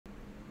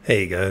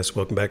Hey guys,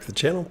 welcome back to the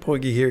channel.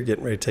 Poigi here,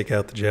 getting ready to take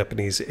out the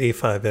Japanese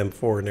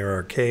A5M4 in their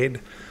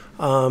arcade.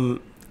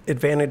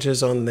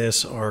 Advantages on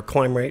this are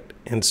climb rate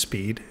and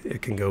speed.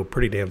 It can go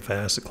pretty damn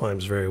fast. It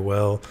climbs very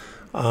well.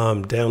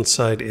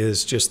 Downside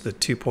is just the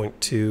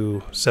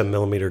 2.2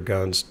 7mm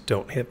guns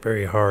don't hit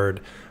very hard.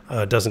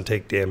 Doesn't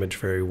take damage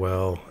very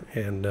well.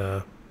 And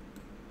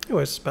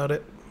anyways, that's about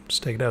it.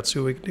 Just take it out, see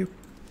what we can do.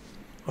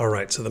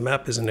 Alright, so the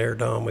map is an air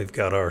dom. We've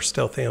got our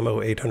stealth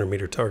ammo, 800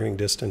 meter targeting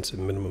distance,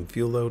 and minimum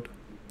fuel load.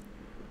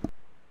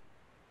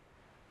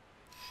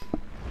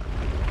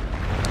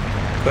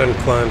 Go ahead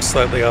and climb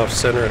slightly off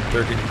center at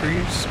 30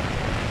 degrees.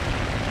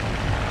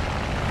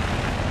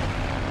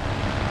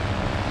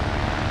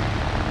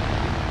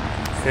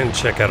 And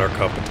check out our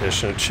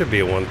competition. It should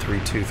be a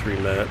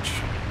 1-3-2-3 match.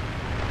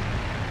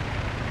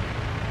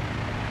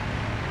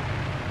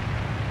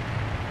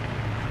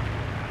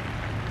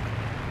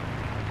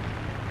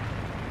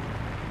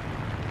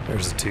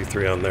 There's a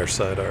 2-3 on their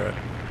side, alright.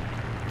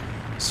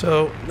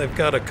 So they've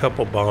got a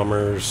couple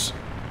bombers,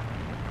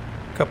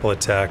 couple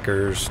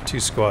attackers, 2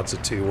 squads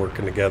of 2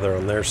 working together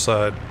on their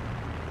side.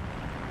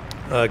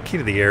 Key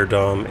to the air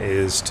dom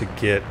is to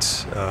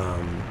get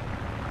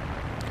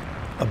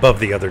above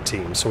the other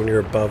team. So when you're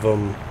above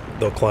them,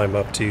 they'll climb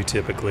up to you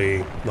typically.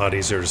 A lot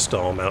easier to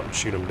stall them out and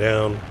shoot them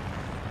down,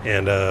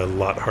 and a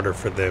lot harder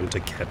for them to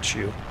catch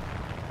you.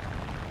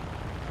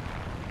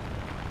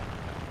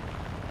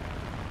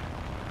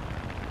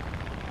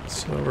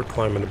 So we're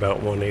climbing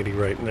about 180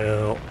 right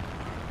now.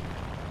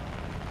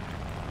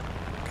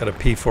 Got a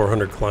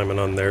P400 climbing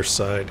on their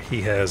side.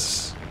 He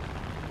has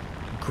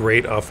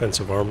great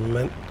offensive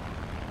armament,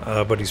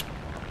 but he's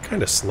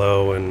kind of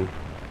slow, and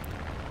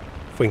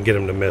if we can get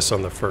him to miss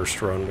on the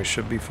first run, we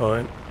should be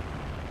fine.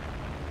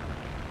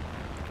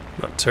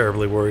 Not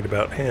terribly worried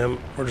about him.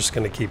 We're just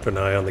going to keep an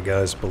eye on the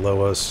guys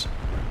below us.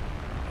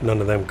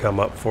 None of them come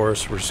up for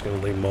us. We're just going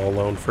to leave them all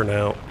alone for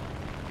now.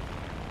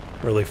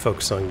 Really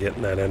focus on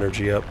getting that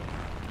energy up.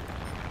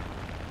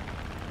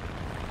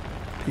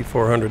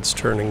 P400's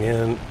turning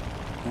in.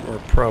 We're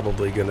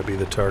probably going to be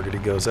the target he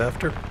goes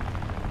after.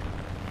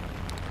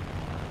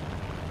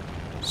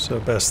 So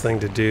best thing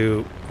to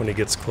do when he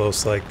gets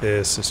close like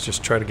this is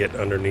just try to get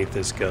underneath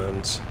his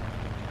guns.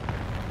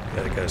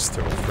 Yeah, the guy's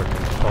throwing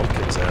freaking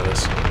pumpkins at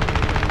us.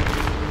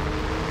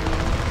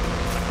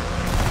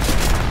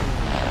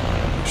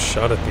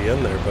 Shot at the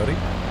end there, buddy.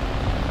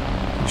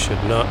 You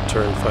should not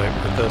turn fight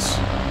with us.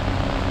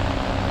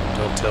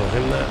 Don't tell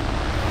him that.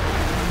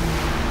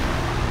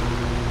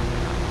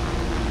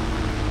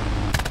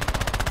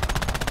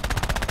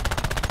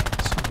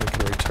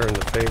 Return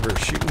the favor of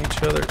shooting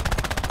each other.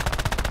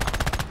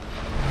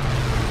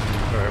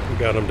 Alright, we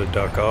got him to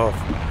duck off.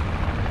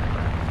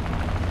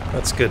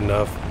 That's good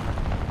enough.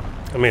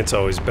 I mean, it's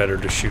always better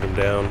to shoot him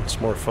down. It's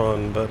more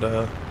fun, but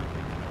a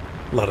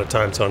lot of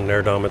times on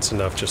air dom it's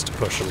enough just to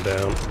push him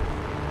down.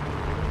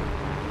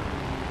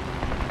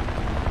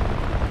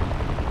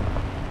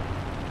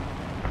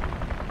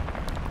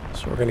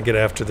 So we're going to get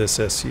after this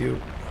SU.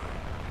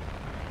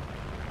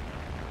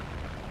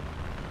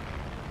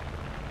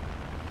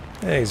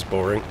 Yeah, he's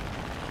boring.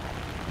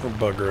 We're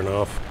buggering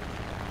off.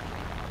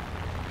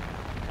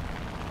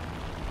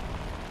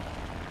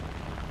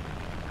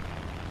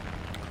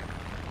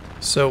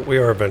 So we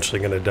are eventually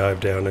going to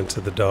dive down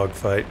into the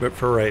dogfight, but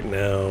for right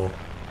now,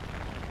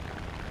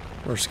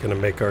 we're just going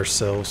to make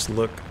ourselves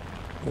look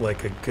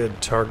like a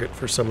good target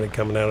for somebody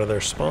coming out of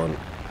their spawn.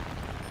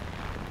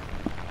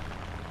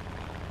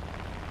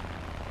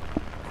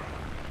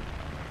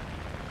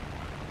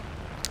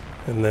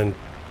 And then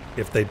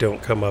if they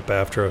don't come up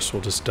after us,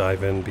 we'll just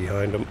dive in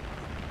behind them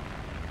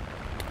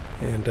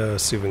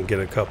and see if we can get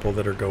a couple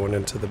that are going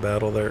into the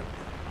battle there.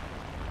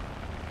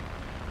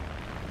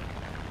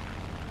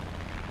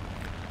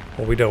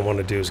 What we don't want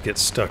to do is get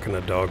stuck in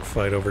a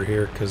dogfight over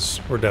here,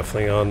 because we're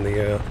definitely on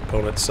the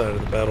opponent's side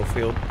of the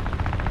battlefield.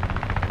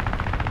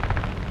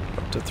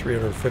 Up to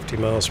 350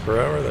 miles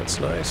per hour, that's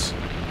nice. I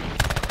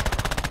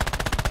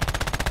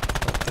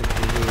think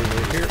we're really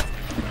right here,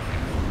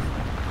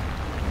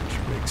 which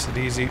makes it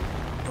easy.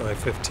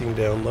 I-15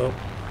 down low.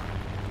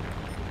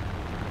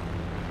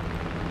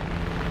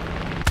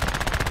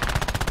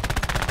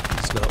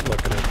 He's not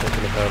looking or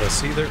thinking about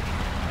us either.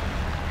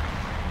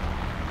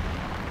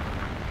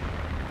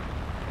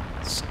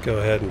 Let's go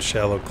ahead and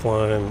shallow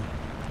climb.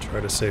 Try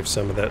to save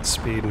some of that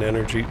speed and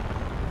energy.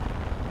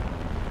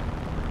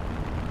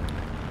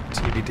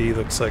 TBD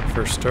looks like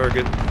first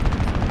target.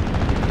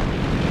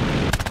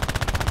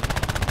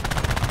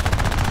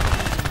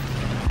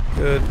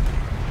 Good.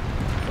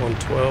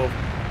 112.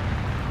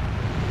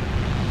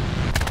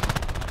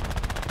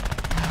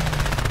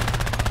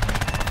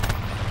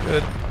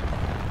 Good.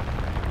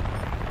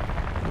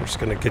 We're just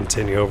going to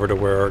continue over to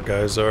where our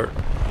guys are.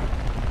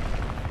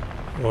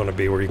 You want to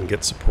be where you can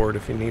get support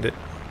if you need it.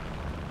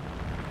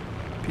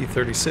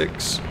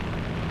 P36.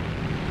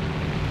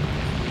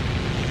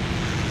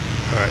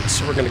 Alright,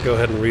 so we're going to go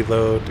ahead and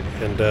reload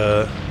and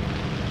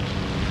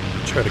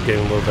try to gain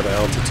a little bit of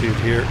altitude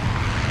here.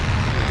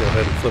 Go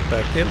ahead and flip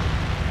back in.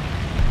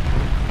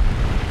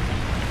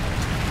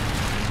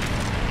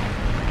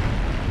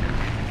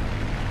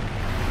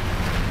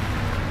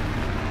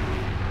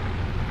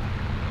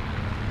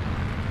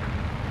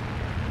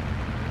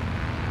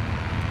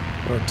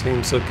 Red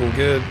team's looking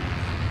good.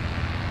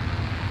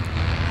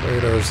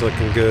 Radar's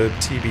looking good.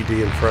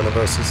 TBD in front of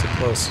us is the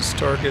closest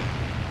target.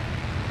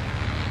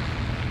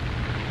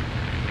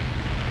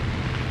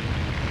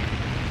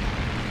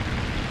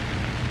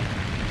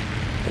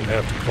 Gonna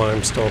have to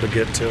climb stall to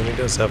get to him. He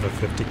does have a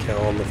 50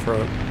 cal on the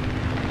front.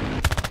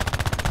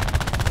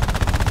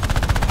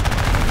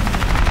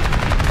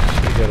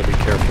 So you gotta be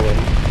careful of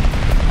him.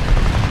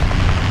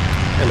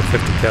 And a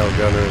 50 cal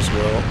gunner as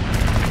well.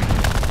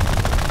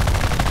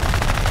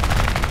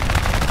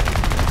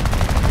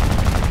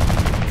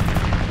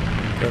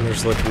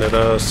 Gunner's looking at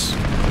us.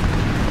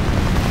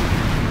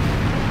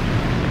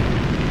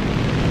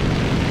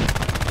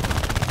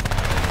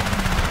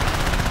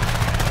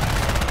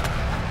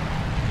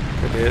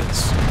 Good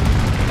hits.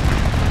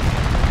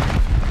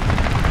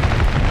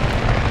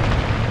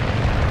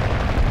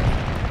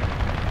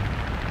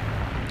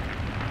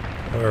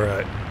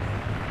 Alright.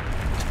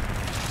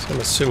 So I'm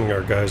assuming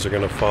our guys are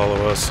going to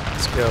follow us.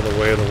 Let's get out of the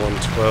way of the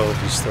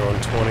 112. He's throwing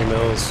 20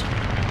 mils.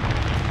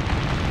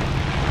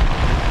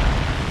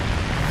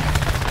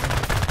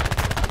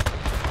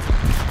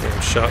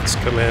 Shots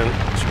come in,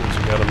 which means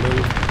you gotta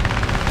move.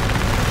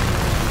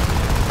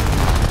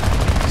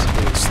 He's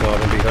getting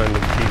slotted behind the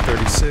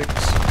P-36.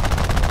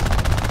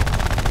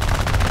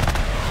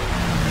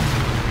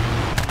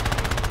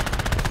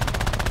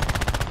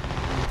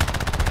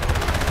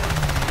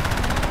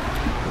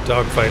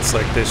 Dogfights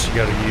like this, you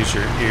gotta use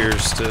your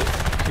ears to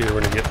hear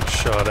when you're getting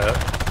shot at.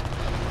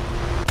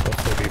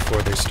 Hopefully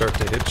before they start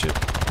to hit you.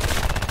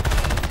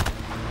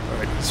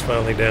 Alright, he's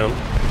finally down.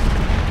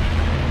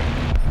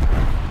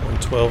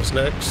 12's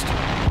next.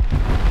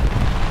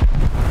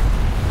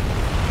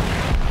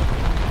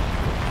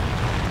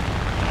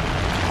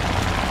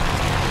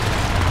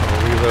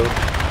 I'll reload.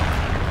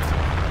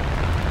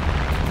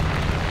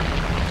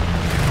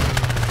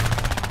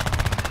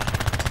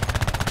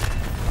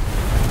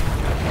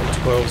 And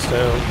 12's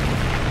down.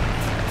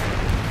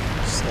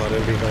 Slot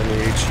in behind the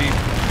HE.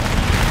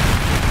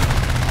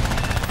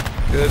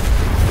 Good.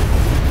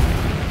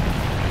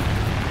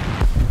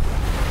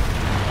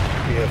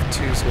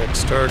 BF2's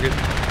next target.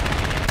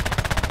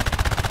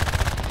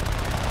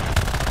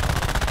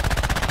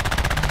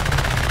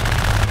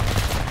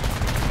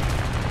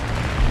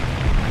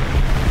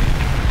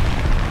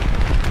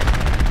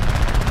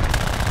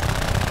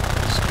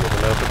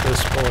 At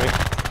this point,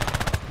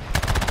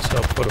 so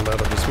I'll put him out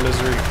of his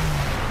misery.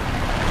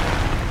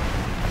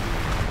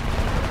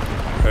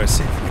 I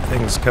see a few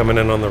things coming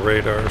in on the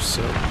radar,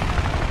 so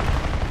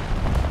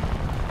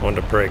I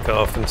wanted to break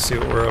off and see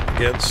what we're up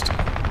against.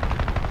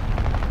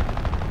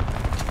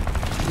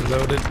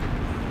 Reloaded.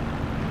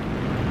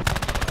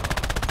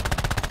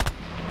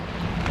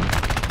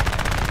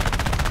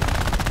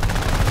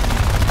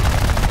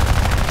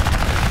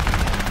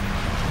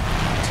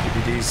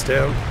 TBD's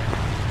down.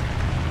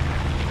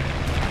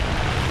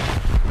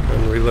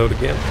 Reload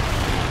again.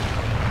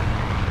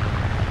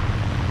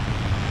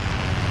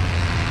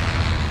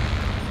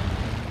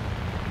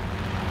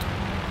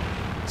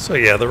 So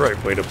yeah, the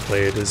right way to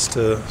play it is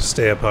to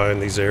stay up high in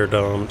these air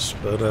doms,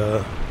 but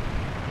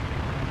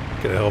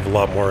get a hell of a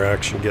lot more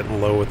action getting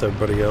low with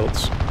everybody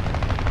else.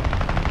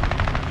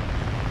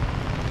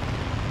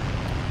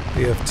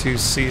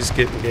 BF2C's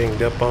getting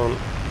ganged up on.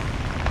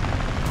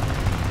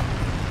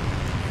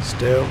 He's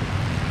down.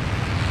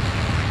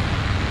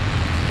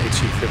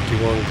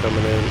 HE-51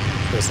 coming in.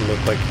 Doesn't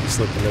look like he's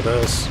looking at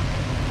us.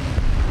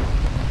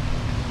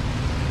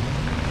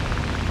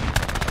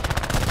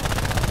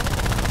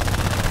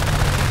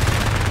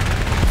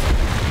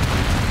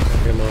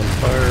 Got him on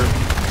fire.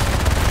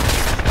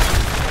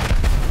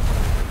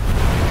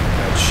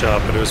 Got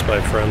shot, but it was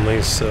by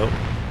friendlies, so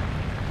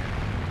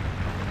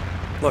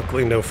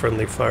luckily no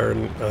friendly fire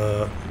in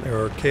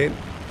their arcade.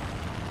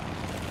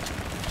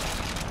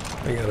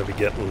 I gotta be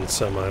getting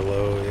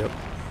semi-low, yep.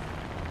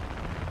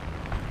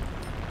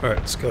 Alright,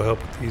 let's go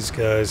help with these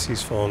guys.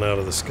 He's falling out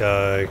of the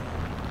sky.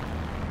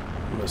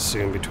 I'm gonna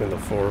assume between the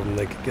four of them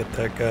they could get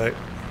that guy.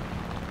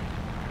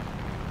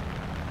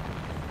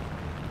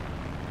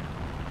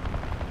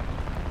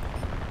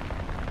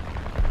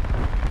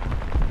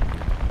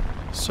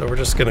 So we're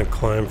just gonna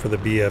climb for the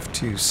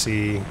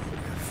BF2C.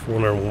 If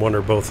one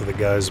or both of the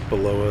guys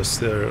below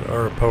us,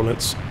 our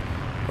opponents,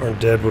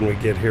 aren't dead when we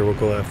get here, we'll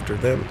go after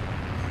them.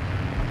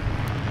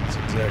 That's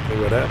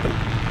exactly what happened.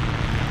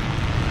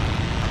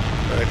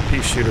 Alright,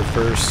 pea shooter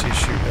first. He's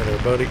shooting at our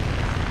buddy.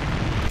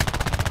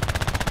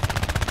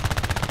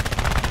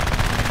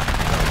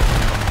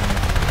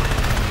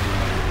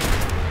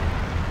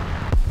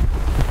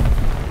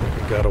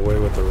 We got away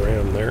with the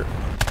ram there.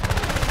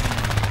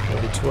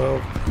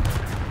 112.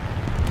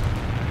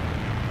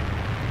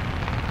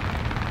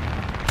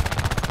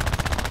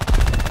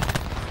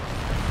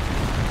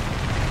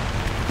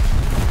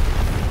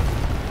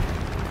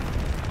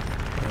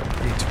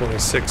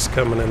 P26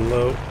 coming in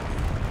low.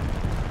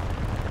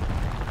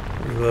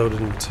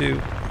 Reloading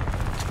 2.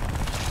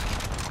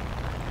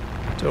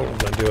 Don't want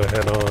to do a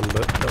head on,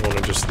 but don't want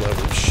to just let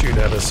them shoot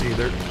at us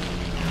either.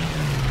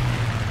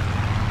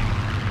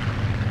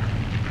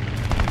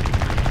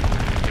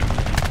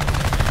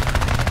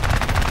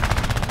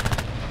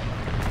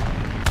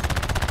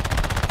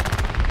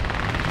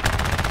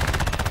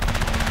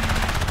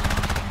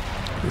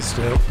 Guns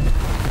down.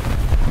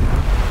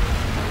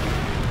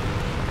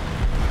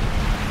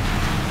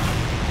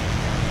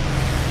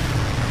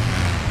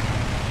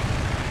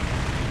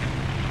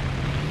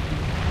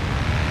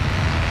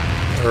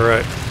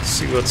 Alright, let's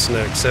see what's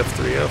next.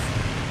 F3F.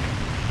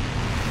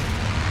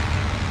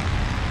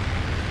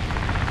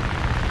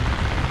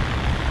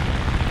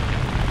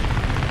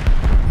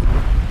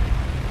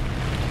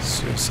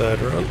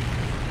 Suicide run.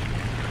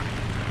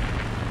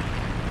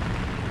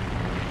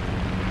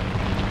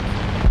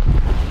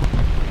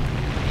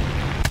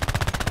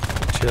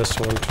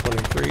 Just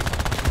 123.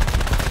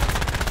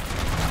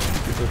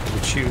 Keep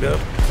looking chewed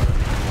up.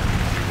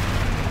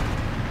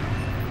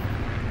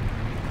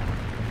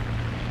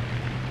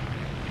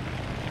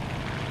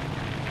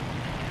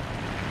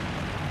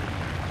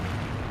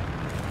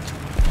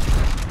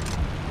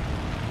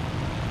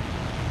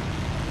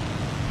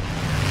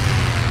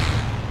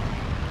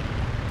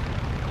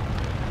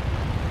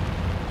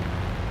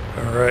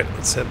 Alright,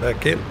 let's head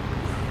back in.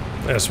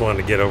 I just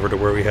wanted to get over to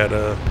where we had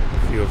a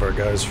few of our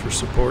guys for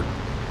support.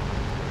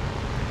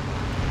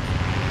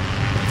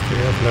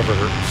 F3F never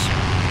hurts.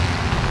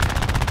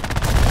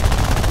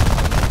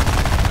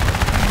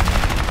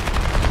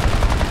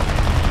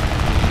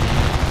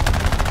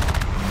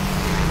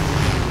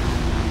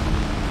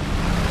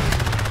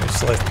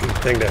 Most likely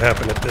thing to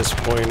happen at this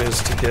point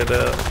is to get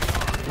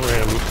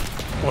ram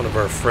one of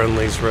our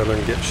friendlies rather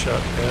than get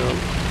shot down.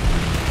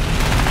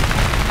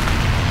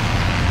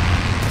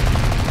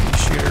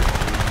 Shooter.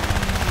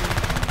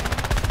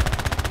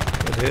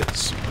 It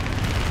hits.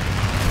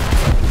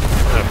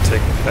 I have to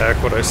take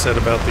back what I said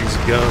about these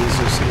guns.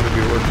 They seem to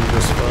be working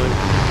just fine.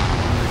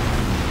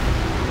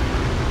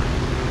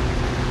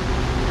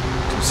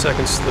 2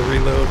 seconds to the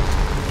reload.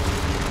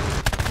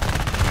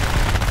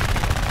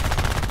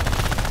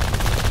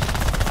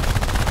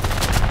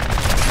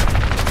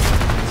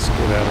 Let's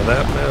get out of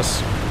that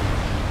mess.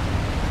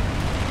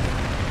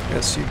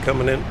 SU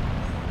coming in.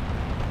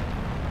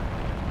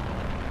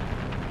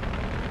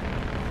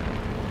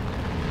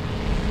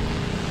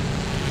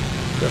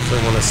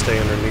 Definitely want to stay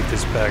underneath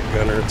this back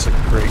gunner. It's a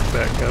great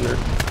back gunner.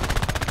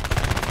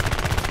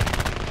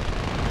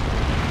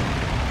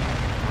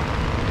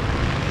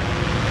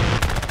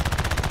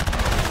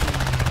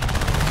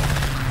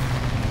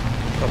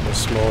 Couple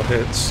small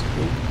hits.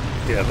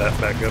 Yeah, that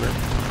back gunner.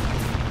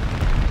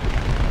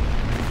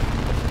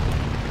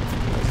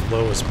 As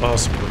low as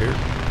possible here.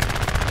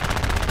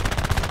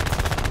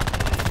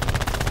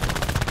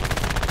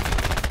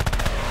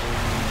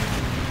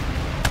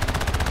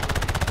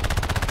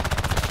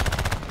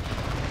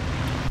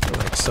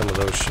 Some of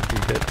those should be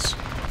hits.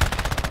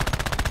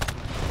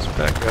 This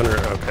back gunner,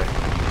 okay.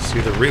 It's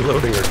either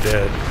reloading or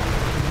dead.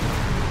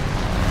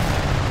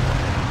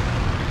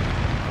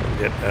 I'm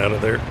getting out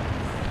of there.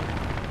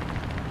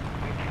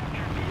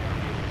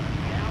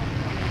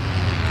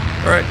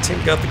 Alright, team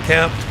got the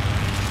cap.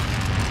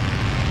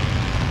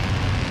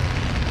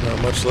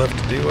 Not much left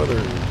to do other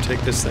than take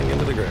this thing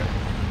into the ground.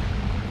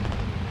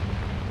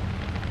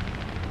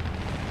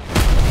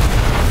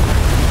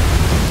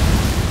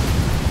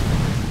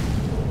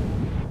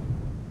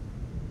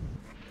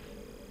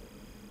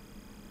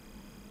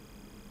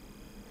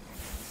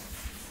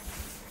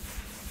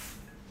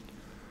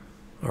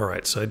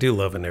 Alright, so I do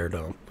love an air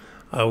dome.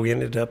 We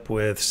ended up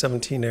with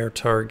 17 air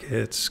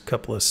targets, a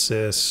couple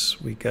assists.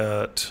 We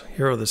got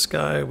Hero of the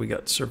Sky, we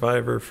got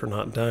Survivor for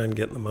not dying,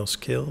 getting the most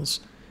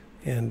kills,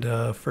 and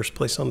first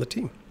place on the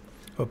team.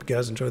 Hope you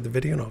guys enjoyed the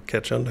video, and I'll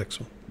catch you on the next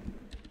one.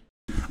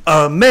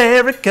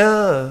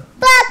 America!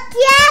 Fuck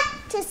yeah!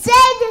 To say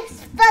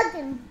this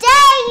fucking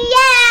day,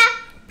 yeah!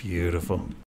 Beautiful.